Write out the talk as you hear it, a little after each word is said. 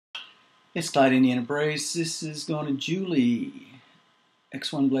It's Clyde Indiana Brace. This is going to Julie.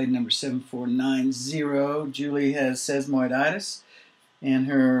 X1 blade number 7490. Julie has sesamoiditis, and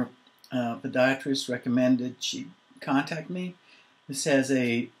her podiatrist recommended she contact me. This has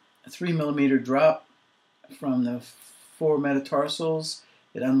a 3mm drop from the 4 metatarsals.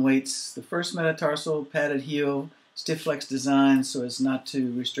 It unweights the first metatarsal, padded heel, stiff flex design so as not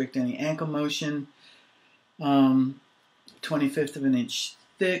to restrict any ankle motion. 1/25 of an inch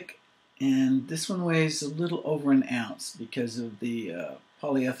thick. And this one weighs a little over an ounce because of the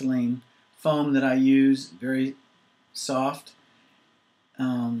polyethylene foam that I use. Very soft,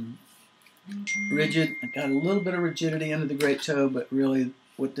 rigid. I got a little bit of rigidity under the great toe, but really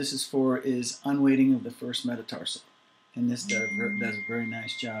what this is for is unweighting of the first metatarsal. And this does a very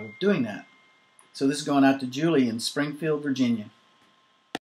nice job of doing that. So this is going out to Julie in Springfield, Virginia.